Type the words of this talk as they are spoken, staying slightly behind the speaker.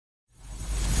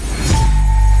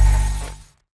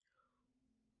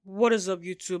What is up,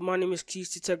 YouTube? My name is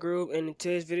Keys Tech Group, and in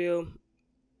today's video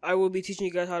I will be teaching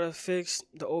you guys how to fix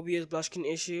the OBS black screen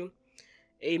issue.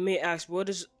 And you may ask, what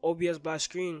is OBS black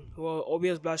screen? Well,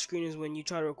 OBS black screen is when you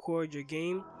try to record your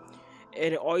game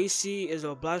and all you see is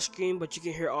a black screen, but you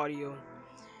can hear audio,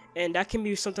 and that can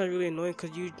be sometimes really annoying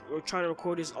because you are trying to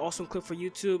record this awesome clip for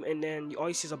YouTube and then all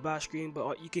you see is a black screen,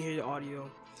 but you can hear the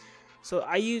audio. So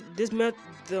I use this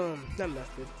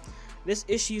this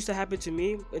issue used to happen to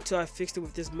me until I fixed it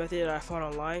with this method that I found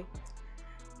online,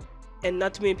 and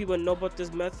not too many people know about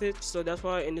this method, so that's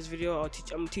why in this video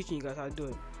I'm teaching you guys how to do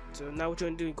it. So now what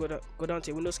you're gonna do, go down to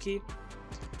your Windows key,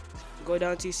 go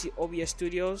down to see OBS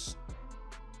Studios,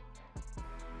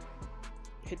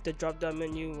 hit the drop down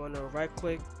menu, you wanna right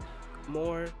click,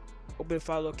 more, open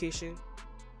file location.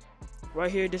 Right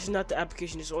here, this is not the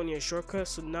application, it's only a shortcut.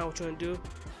 So now what you're gonna do,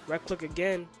 right click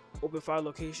again, open file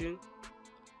location,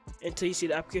 until you see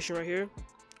the application right here.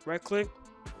 Right click,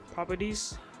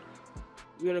 properties,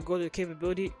 we're gonna go to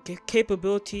the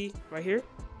capability right here,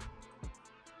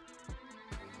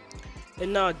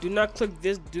 and now do not click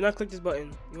this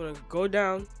button. You want to go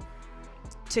down,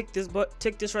 tick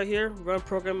this right here, run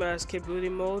program as capability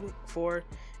mode 4,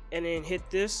 and then hit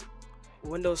this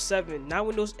Windows 7, not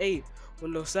Windows 8,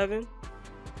 Windows 7.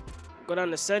 Go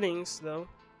down to settings though,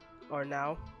 or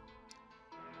now,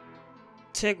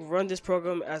 tick run this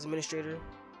program as administrator,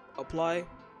 apply,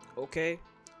 okay,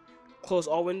 close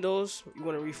all windows. You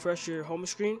want to refresh your home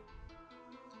screen.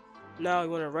 Now you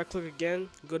want to right click again,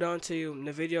 go down to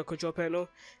NVIDIA control panel,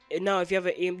 and now if you have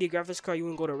an AMD graphics card, you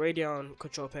want to go to Radeon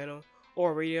control panel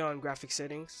or Radeon graphics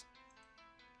settings.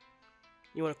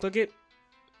 You want to click it,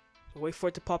 wait for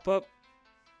it to pop up.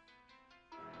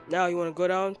 Now you want to go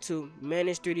down to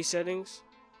manage 3D settings,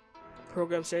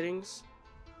 program settings.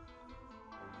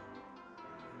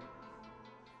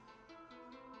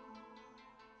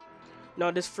 Now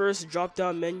this first drop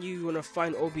down menu, you want to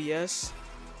find OBS,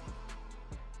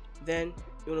 then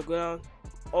you want to go down,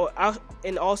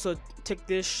 and also tick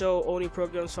this show only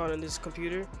programs found on this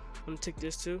computer. I'm going to tick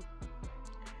this too.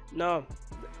 Now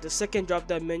the second drop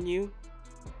down menu,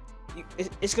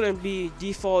 it's going to be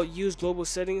default use global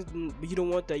settings, but you don't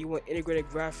want that, you want integrated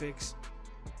graphics.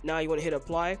 Now you want to hit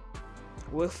apply,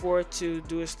 wait for it to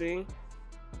do its thing.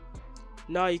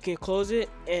 Now you can close it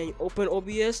and open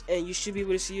OBS, and you should be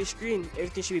able to see your screen.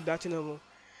 Everything should be back to normal.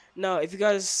 Now if you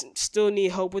guys still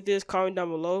need help with this, comment down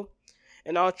below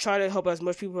and I'll try to help as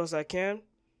much people as I can.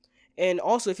 And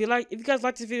also if you guys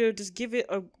like this video, just give it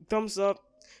a thumbs up,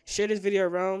 share this video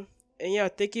around, and yeah,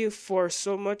 thank you for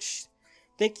so much.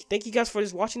 Thank you guys for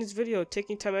just watching this video,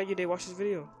 taking time out of your day to watch this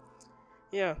video.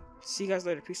 Yeah, see you guys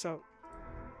later. Peace out.